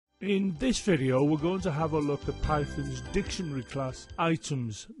In this video we're going to have a look at Python's dictionary class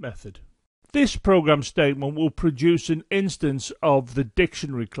items method. This program statement will produce an instance of the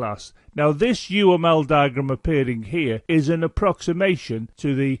dictionary class. Now this UML diagram appearing here is an approximation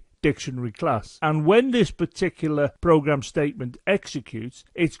to the dictionary class, and when this particular program statement executes,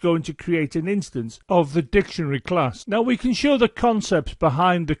 it's going to create an instance of the dictionary class. Now we can show the concepts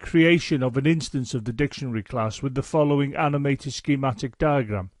behind the creation of an instance of the dictionary class with the following animated schematic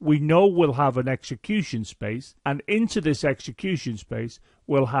diagram. We know we'll have an execution space, and into this execution space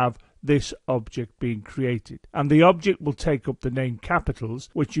we'll have this object being created, and the object will take up the name capitals,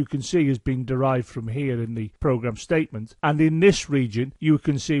 which you can see is being derived from here in the program statement, and in this region you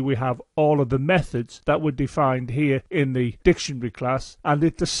can see we have all of the methods that were defined here in the dictionary class, and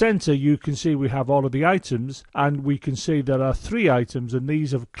at the center you can see we have all of the items, and we can see there are 3 items, and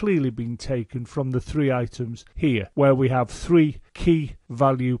these have clearly been taken from the 3 items here where we have 3 key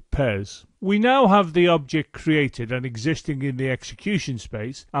value pairs. We now have the object created and existing in the execution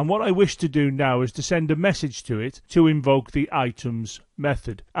space, and what I wish to do now is to send a message to it to invoke the items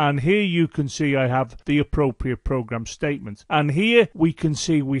method. And here you can see I have the appropriate program statement, and here we can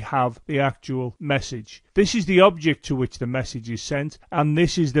see we have the actual message. This is the object to which the message is sent, and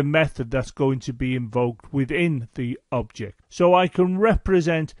this is the method that's going to be invoked within the object. So I can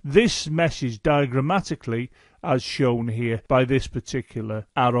represent this message diagrammatically as shown here by this particular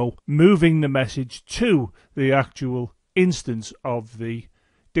arrow, moving the message to the actual instance of the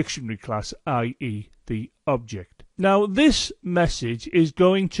dictionary class, i.e. the object. Now this message is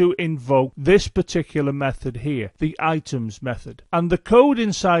going to invoke this particular method here, the items method, and the code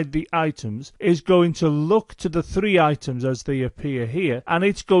inside the items is going to look to the 3 items as they appear here, and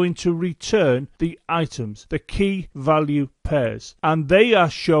it's going to return the items, the key value pairs, and they are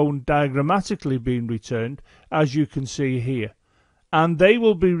shown diagrammatically being returned as you can see here. And they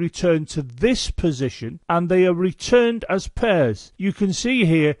will be returned to this position, and they are returned as pairs. You can see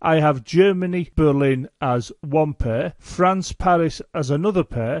here I have Germany, Berlin as one pair, France, Paris as another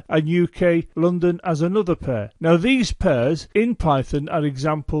pair, and UK, London as another pair. Now these pairs in Python are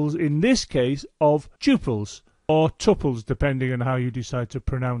examples in this case of tuples, or tuples depending on how you decide to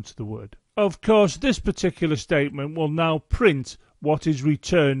pronounce the word. Of course this particular statement will now print what is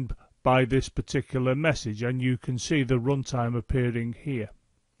returned by this particular message, and you can see the runtime appearing here.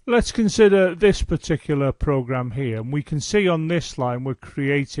 Let's consider this particular program here, and we can see on this line we're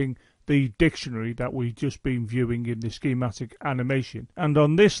creating the dictionary that we've just been viewing in the schematic animation, and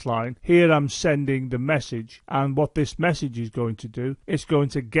on this line here I'm sending the message, and what this message is going to do, it's going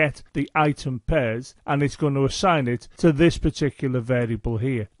to get the item pairs and it's going to assign it to this particular variable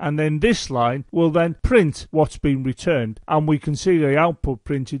here, and then this line will then print what's been returned, and we can see the output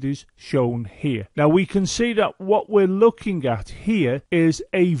printed is shown here. Now we can see that what we're looking at here is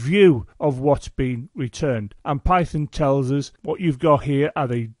a view of what's been returned, and Python tells us what you've got here are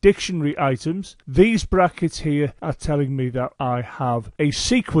the dictionary items. These brackets here are telling me that I have a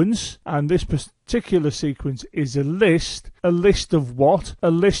sequence, and this particular sequence is a list. A list of what? A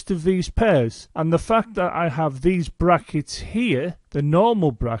list of these pairs. And the fact that I have these brackets here, the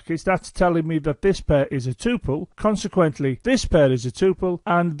normal brackets, that's telling me that this pair is a tuple. Consequently, this pair is a tuple,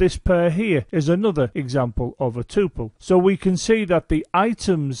 and this pair here is another example of a tuple. So we can see that the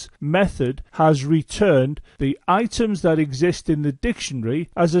items method has returned the items that exist in the dictionary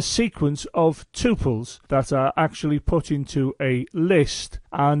as a sequence of tuples that are actually put into a list,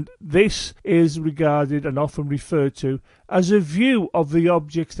 and this is regarded and often referred to as a view of the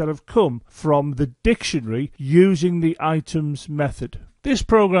objects that have come from the dictionary using the items method. This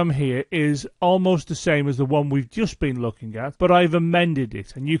program here is almost the same as the one we've just been looking at, but I've amended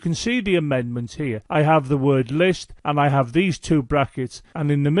it, and you can see the amendments here. I have the word list, and I have these 2 brackets,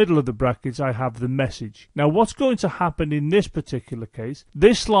 and in the middle of the brackets I have the message. Now what's going to happen in this particular case,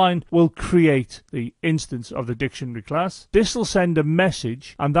 this line will create the instance of the dictionary class. This will send a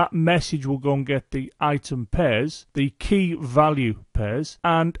message, and that message will go and get the item pairs, the key value pairs,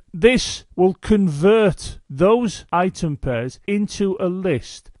 and this will convert those item pairs into a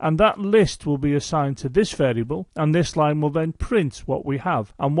list, and that list will be assigned to this variable, and this line will then print what we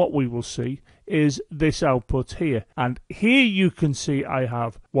have, and what we will see is this output here. And here you can see I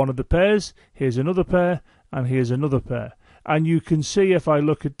have one of the pairs, here's another pair, and here's another pair, and you can see if I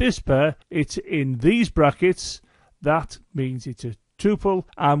look at this pair, it's in these brackets. That means it's a tuple,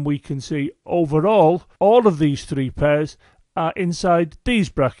 and we can see overall all of these 3 pairs are inside these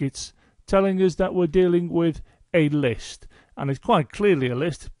brackets, telling us that we're dealing with a list, and it's quite clearly a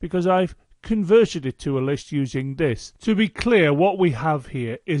list because I've converted it to a list using this. To be clear, what we have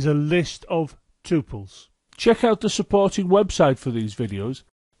here is a list of tuples. Check out the supporting website for these videos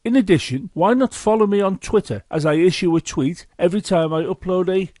In addition, why not follow me on Twitter, as I issue a tweet every time I upload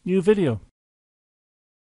a new video.